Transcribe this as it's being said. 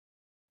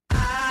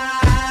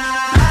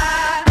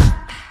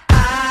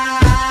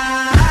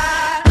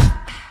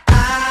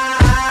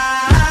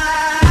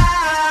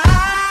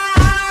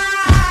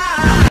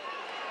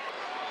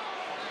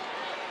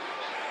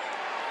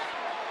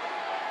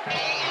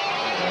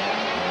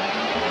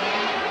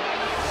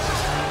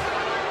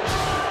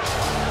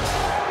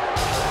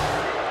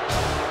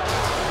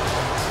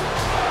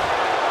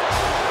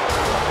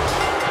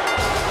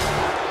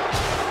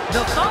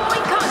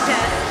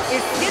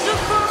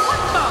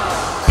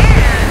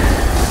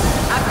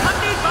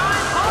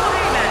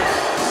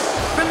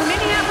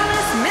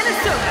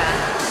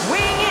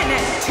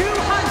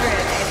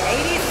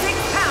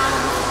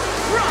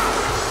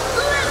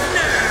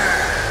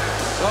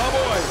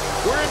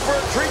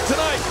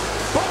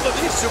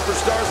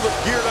superstars look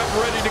geared up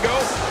and ready to go.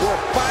 We're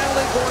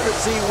finally going to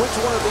see which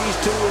one of these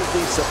two is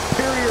the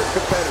superior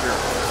competitor.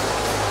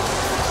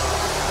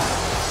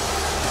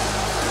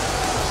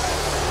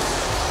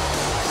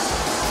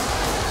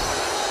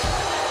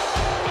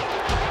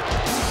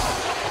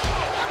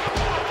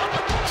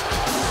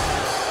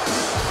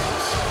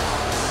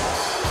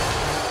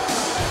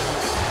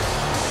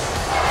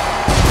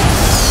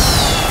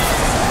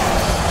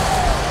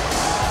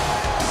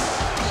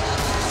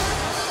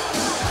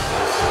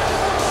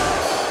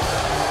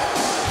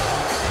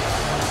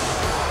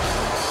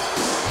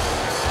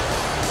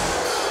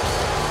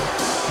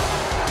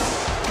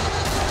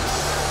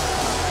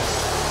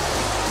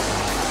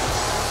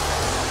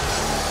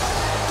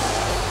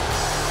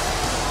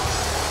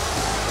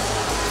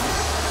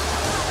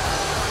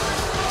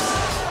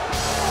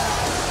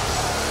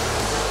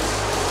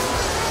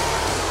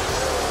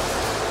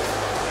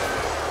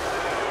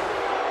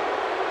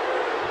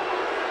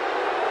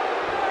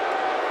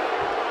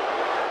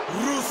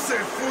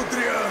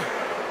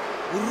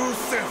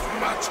 Rusev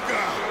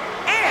Machka.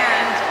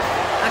 And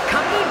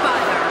accompanied by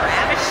the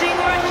ravishing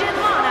Russian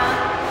Lana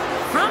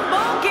from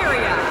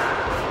Bulgaria,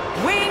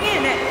 weighing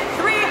in at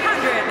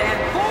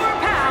 304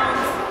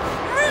 pounds,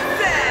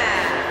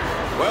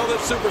 Rusev. Well,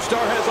 this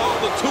superstar has all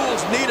the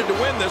tools needed to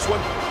win this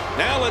one.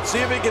 Now let's see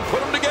if he can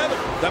put them together.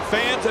 The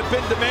fans have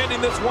been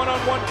demanding this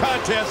one-on-one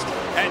contest,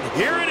 and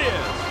here it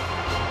is.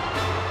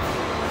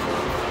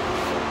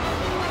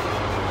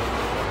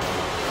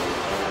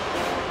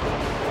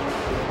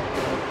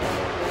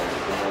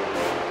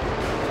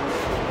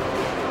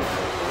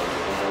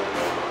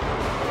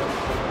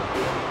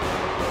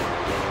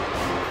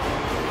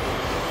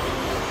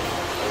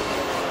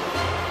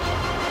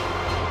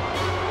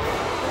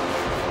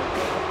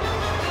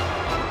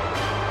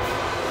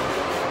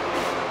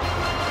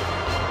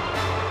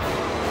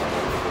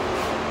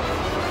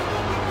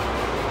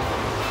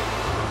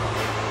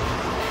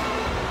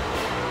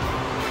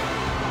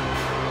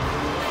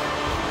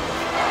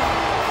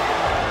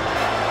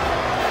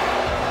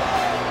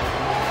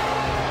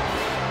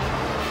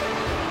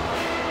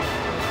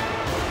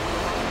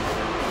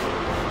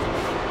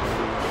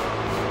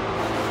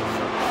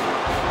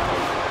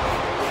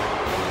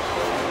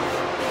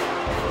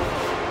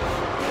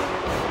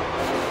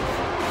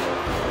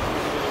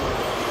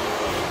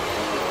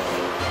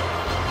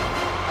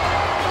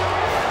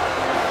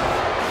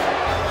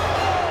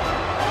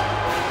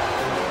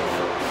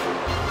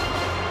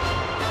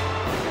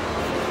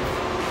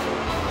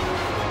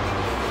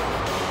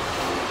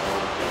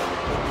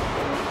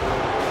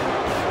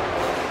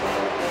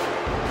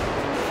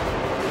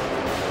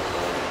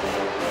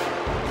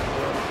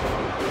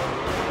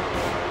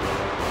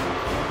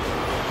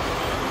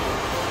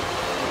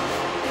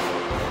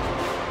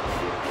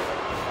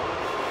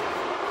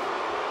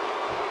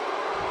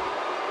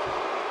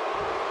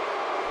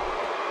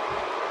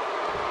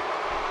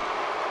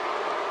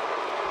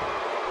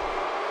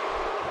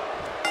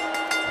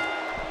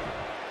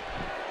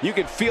 You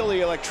can feel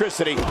the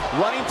electricity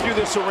running through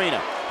this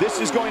arena.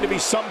 This is going to be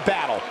some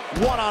battle.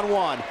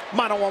 One-on-one,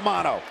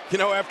 mano-a-mano. You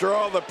know, after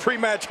all the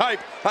pre-match hype,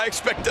 I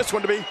expect this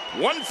one to be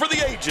one for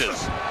the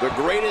ages. The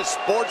greatest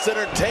sports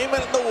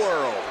entertainment in the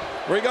world.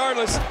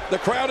 Regardless, the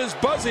crowd is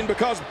buzzing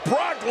because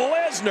Brock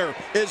Lesnar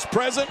is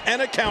present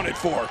and accounted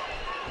for.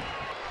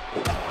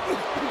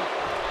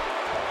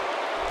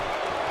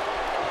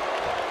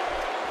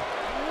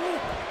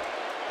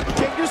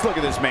 Just look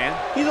at this man.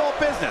 He's all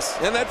business.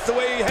 And that's the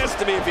way he has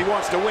to be if he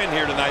wants to win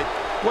here tonight.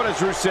 What does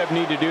Rusev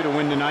need to do to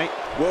win tonight?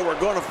 Well, we're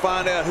going to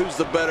find out who's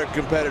the better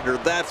competitor,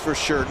 that's for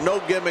sure. No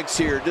gimmicks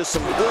here, just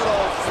some good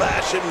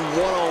old-fashioned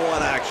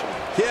one-on-one action.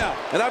 Yeah,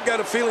 and I've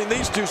got a feeling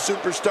these two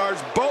superstars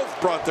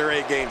both brought their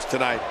A games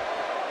tonight.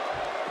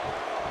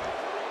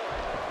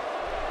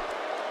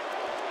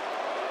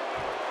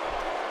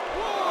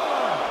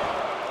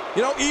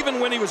 You know, even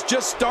when he was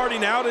just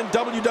starting out in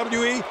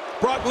WWE,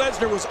 Brock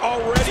Lesnar was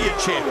already a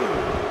champion.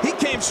 He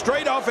came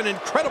straight off an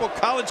incredible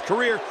college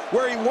career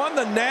where he won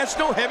the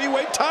National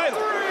Heavyweight title.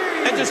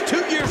 And just 2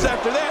 years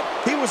after that,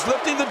 he was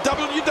lifting the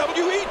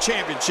WWE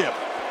Championship.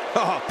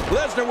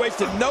 Lesnar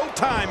wasted no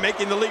time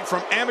making the leap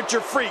from amateur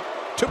freak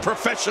to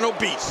professional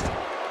beast.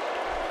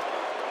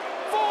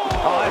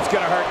 Oh, that's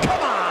gonna hurt.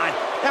 Come on!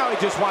 Now he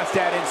just wants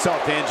that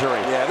insult to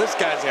injury. Yeah, this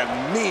guy's got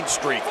a mean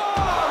streak.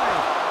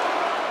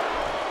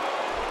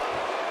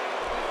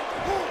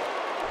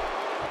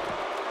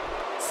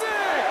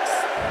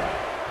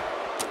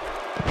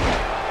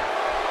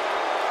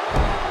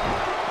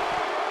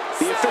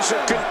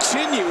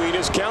 Continuing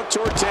his count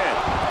toward 10.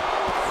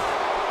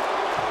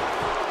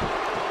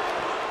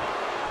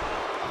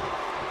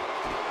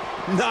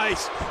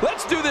 Nice.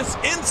 Let's do this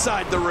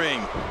inside the ring.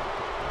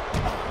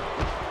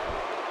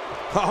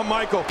 Oh,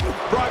 Michael,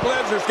 Brock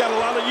Lesnar's got a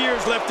lot of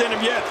years left in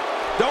him yet.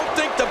 Don't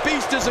think the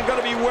Beast isn't going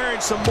to be wearing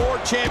some more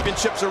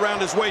championships around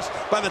his waist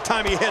by the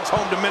time he heads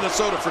home to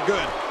Minnesota for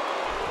good.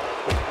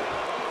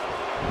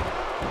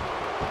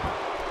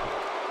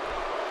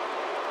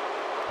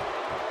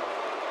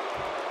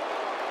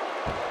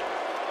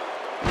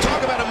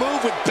 Talk about a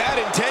move with bad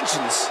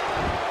intentions.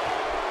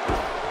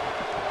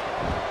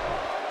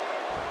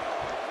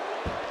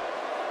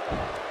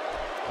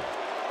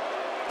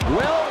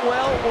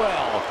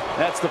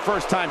 That's the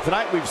first time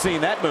tonight we've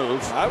seen that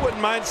move. I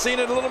wouldn't mind seeing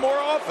it a little more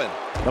often.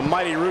 The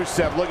mighty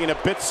Rusev looking a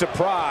bit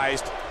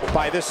surprised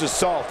by this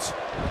assault.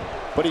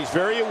 But he's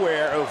very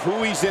aware of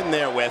who he's in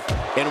there with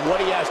and what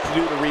he has to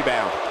do to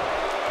rebound.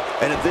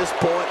 And at this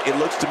point, it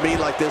looks to me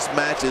like this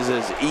match is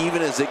as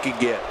even as it could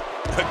get.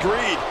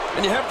 Agreed.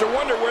 And you have to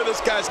wonder where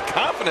this guy's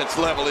confidence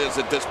level is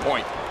at this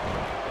point.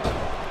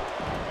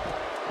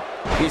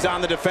 He's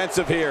on the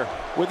defensive here.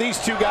 With these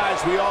two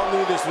guys, we all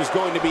knew this was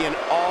going to be an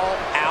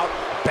all-out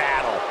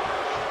battle.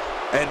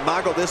 And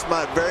Michael, this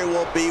might very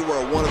well be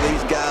where one of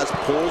these guys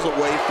pulls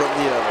away from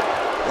the other.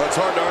 Well, it's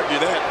hard to argue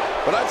that,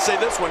 but I'd say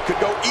this one could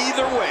go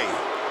either way.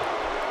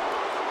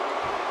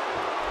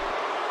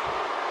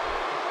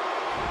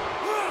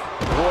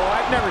 Well,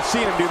 I've never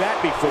seen him do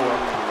that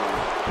before.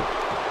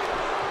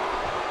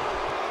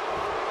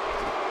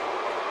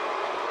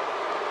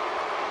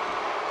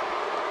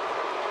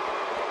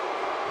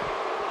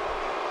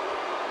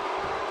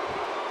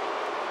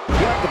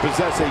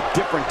 Possess a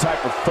different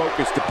type of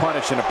focus to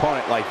punish an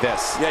opponent like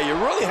this. Yeah, you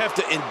really have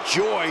to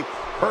enjoy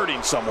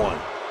hurting someone.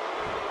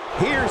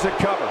 Here's a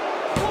cover.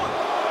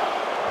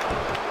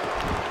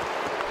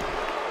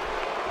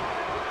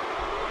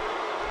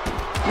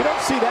 You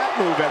don't see that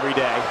move every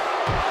day.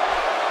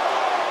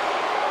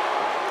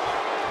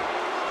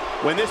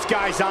 When this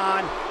guy's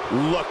on,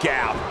 look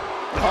out.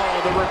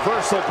 Oh, the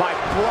reversal by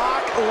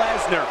Brock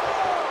Lesnar.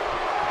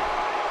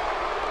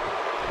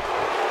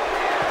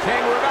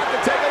 King, we're about to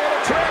take a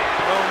little trip.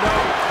 Oh, no.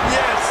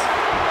 Yes.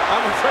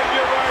 I'm afraid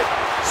you're right.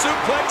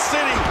 Suplex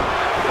City.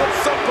 That's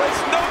someplace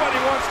nobody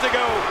wants to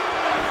go.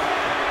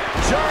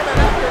 German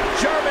after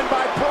German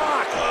by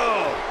Brock.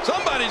 Oh,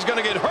 somebody's going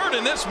to get hurt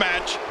in this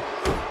match.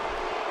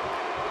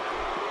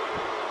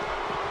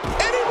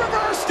 And he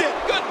reversed it.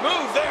 Good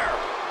move there.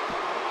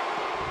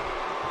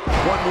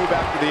 One move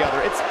after the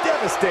other. It's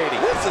devastating.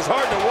 This is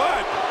hard to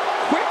watch.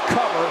 Quick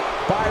cover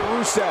by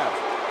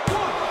Rusev.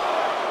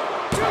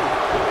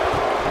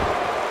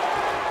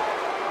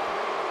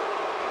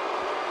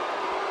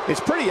 It's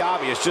pretty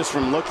obvious just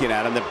from looking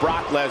at him that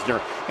Brock Lesnar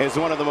is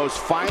one of the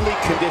most finely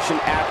conditioned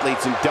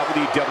athletes in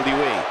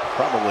WWE,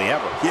 probably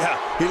ever. Yeah,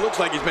 he looks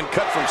like he's been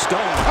cut from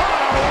stone.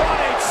 Oh, what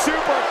a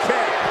super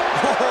kick!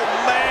 Oh,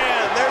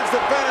 man, there's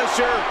the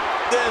finisher.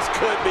 This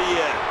could be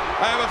it.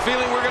 I have a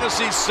feeling we're going to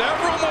see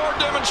several more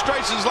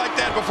demonstrations like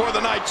that before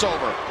the night's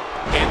over.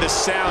 And the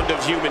sound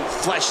of human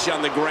flesh on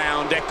the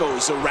ground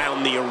echoes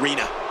around the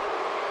arena.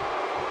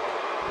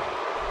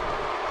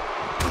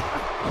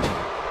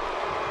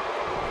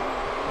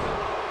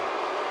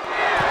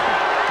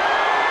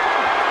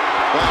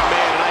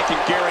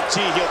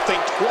 Guarantee he'll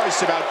think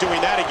twice about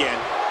doing that again.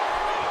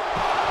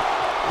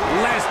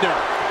 Lesnar.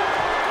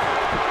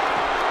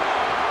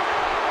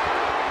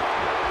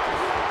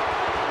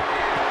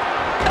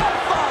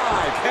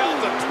 F5.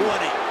 Count to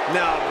 20.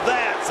 Now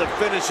that's a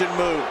finishing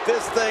move.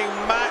 This thing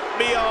might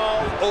be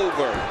all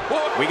over.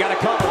 We got a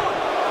cover. 1,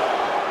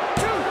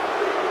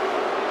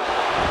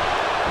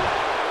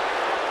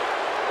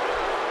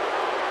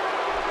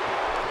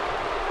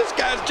 2. This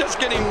guy's just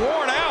getting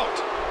worn out.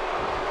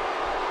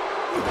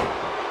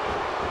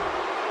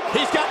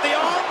 He's got the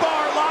arm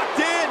bar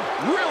locked in.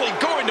 Really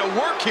going to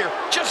work here,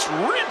 just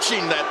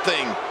wrenching that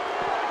thing.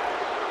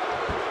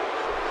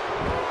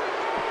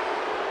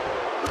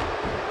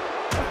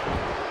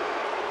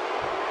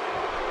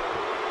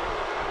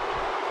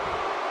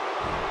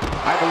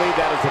 I believe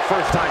that is the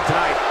first time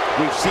tonight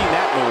we've seen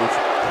that move.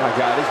 My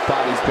God, his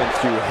body's been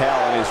through hell,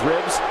 and his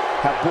ribs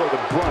have bore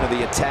the brunt of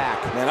the attack.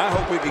 Man, I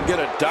hope we can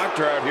get a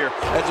doctor out here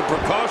as a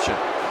precaution.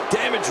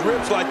 Damaged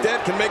ribs like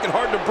that can make it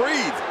hard to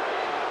breathe.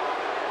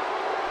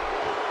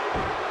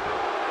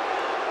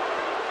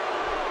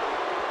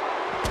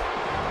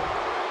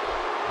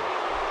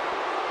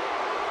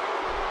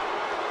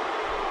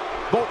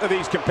 Both of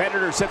these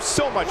competitors have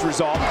so much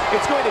resolve,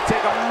 it's going to take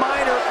a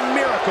minor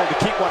miracle to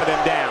keep one of them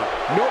down.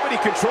 Nobody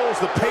controls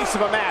the pace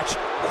of a match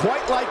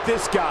quite like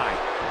this guy.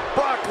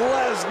 Brock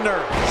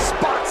Lesnar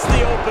spots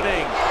the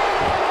opening.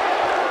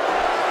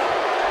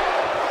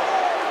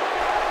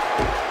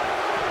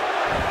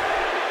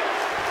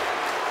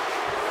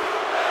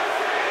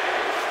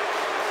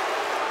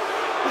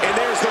 And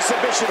there's the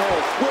submission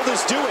hold. Will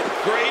this do it?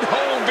 Great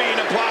hold being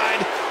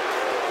applied.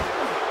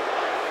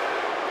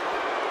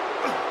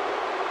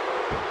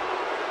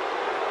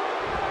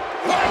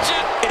 Watch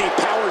it. And he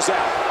powers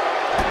out.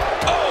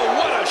 Oh,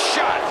 what a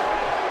shot.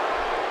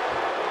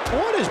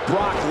 What does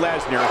Brock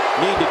Lesnar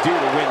need to do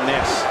to win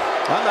this?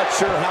 I'm not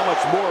sure how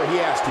much more he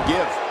has to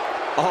give.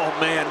 Oh,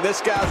 man,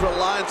 this guy's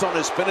reliance on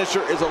his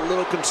finisher is a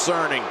little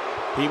concerning.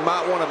 He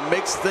might want to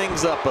mix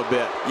things up a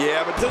bit.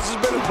 Yeah, but this has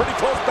been a pretty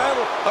close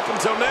battle up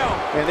until now.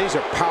 And these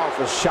are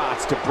powerful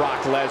shots to Brock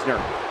Lesnar.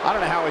 I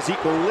don't know how his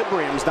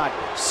equilibrium's not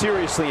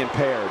seriously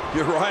impaired.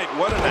 You're right,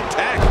 what an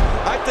attack.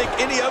 I think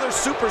any other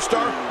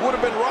superstar would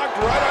have been rocked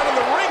right out of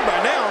the ring by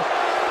now.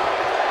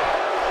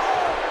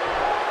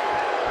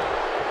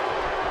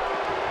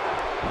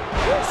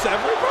 Rusev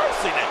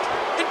reversing it.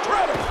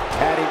 Incredible.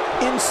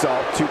 Adding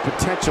insult to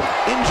potential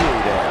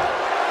injury there.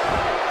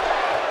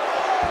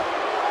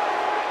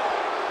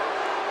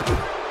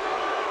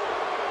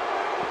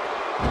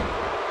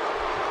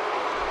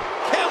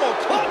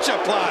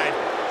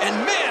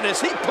 this.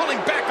 He's pulling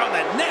back on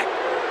that neck.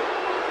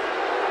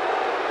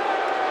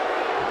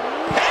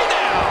 Hey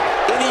now!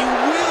 And he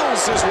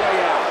wheels his way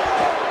out.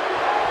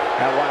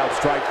 That wild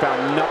strike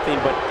found nothing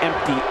but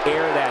empty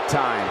air that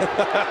time.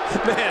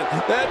 Man,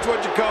 that's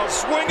what you call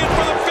swinging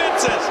for the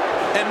fences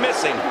and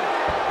missing.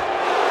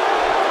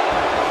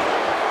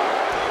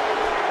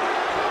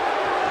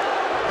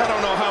 I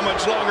don't know how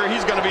much longer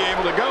he's going to be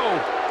able to go.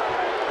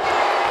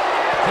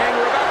 And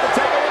we're about to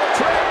take a little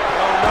trip.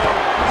 Oh, no.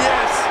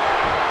 Yes.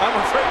 I'm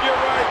afraid you're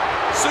right.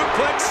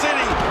 Suplex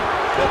City.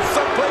 That's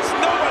someplace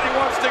nobody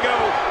wants to go.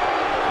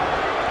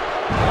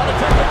 Want to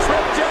take a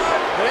trip,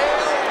 John? Hell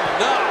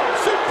no.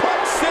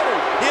 Suplex City.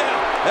 Yeah,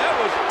 that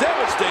was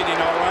devastating,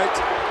 all right.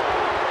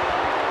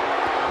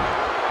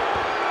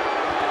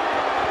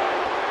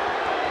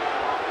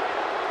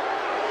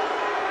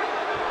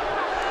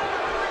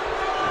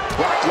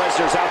 Brock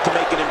Lesnar's out to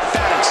make an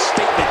emphatic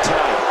statement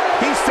tonight.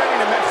 He's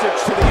sending a message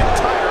to the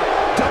entire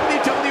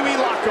WWE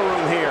locker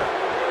room here.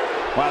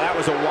 Wow, that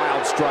was a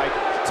wild strike.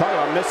 Talk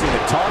about missing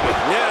the target.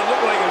 Yeah, it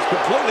looked like it was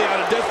completely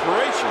out of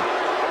desperation.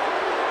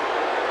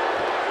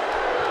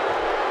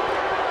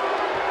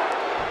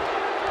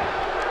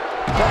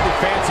 Nothing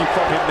fancy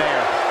from him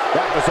there.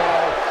 That was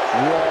all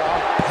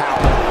raw power.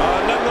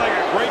 Nothing like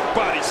a great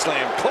body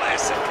slam.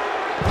 Classic.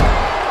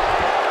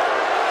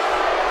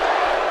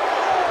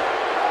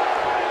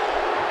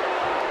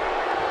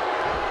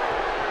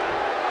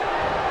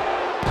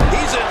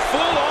 He's in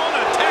full-on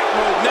attack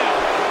mode now.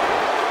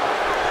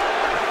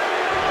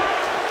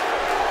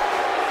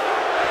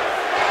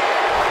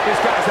 This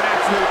guy's an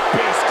absolute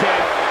beast,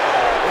 kid.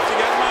 What's he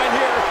got in mind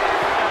here?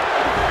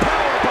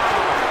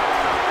 Powerbomb.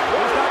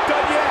 He's not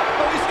done yet.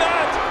 No, he's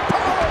not.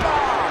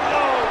 Powerbomb.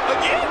 Oh,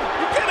 again?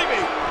 You're kidding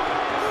me.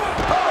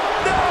 Oh,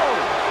 no.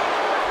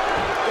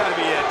 Gotta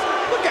be it.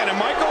 Look at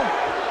him, Michael.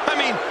 I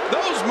mean,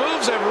 those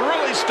moves have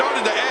really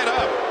started to add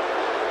up.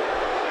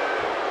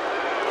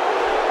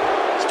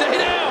 Stay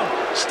down.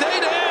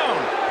 Stay down.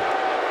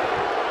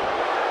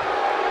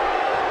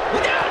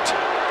 Look out.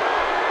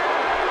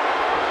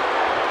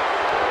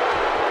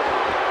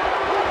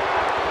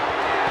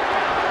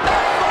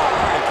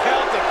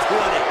 Count to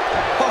 20.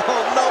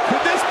 Oh, no.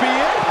 Could this be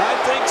it? I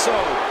think so.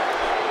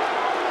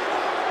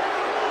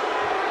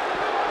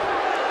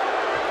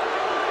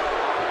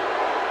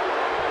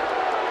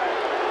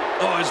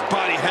 Oh, his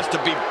body has to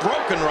be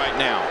broken right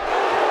now.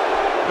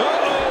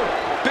 Uh-oh.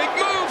 Big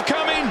move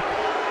coming.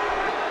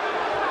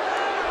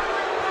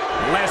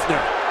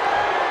 Lesnar.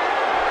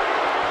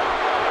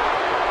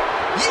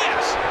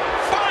 Yes.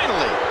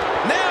 Finally.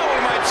 Now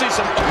we might see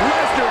some...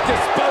 Lesnar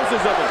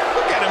disposes of him.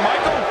 Look at him,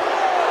 Michael.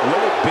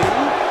 Will it be?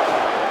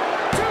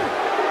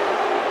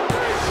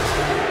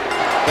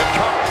 The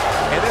cover.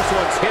 And this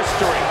one's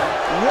history.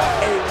 What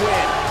a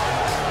win.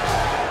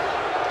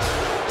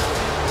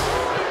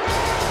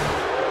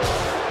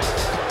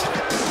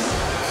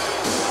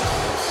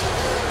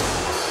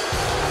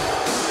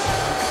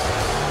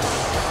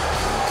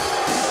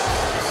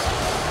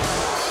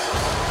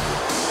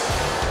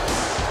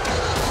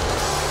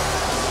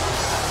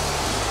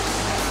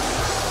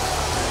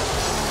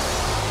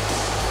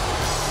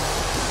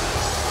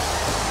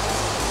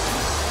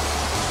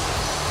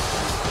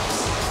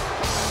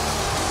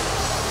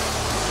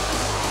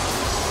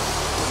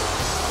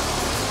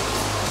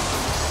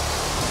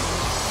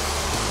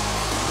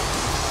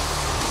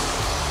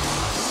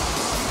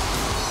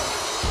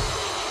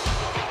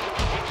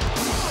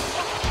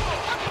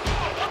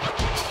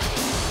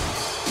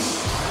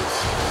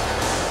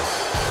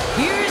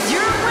 Here's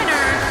your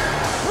winner,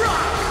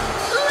 Brock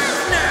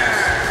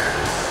Lesnar.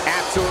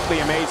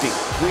 Absolutely amazing.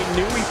 We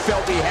knew he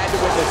felt he had to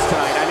win this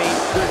tonight. I mean,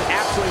 there's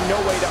absolutely no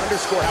way to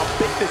underscore how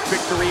big this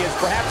victory is,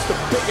 perhaps the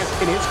biggest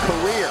in his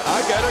career.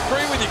 I gotta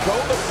agree with you,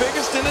 Cole. The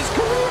biggest in his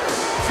career.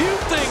 Few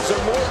things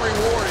are more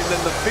rewarding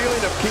than the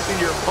feeling of keeping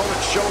your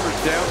opponent's shoulders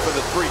down for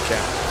the 3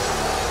 count.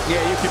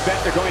 Yeah, you can bet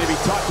they're going to be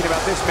talking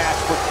about this match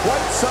for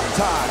quite some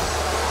time.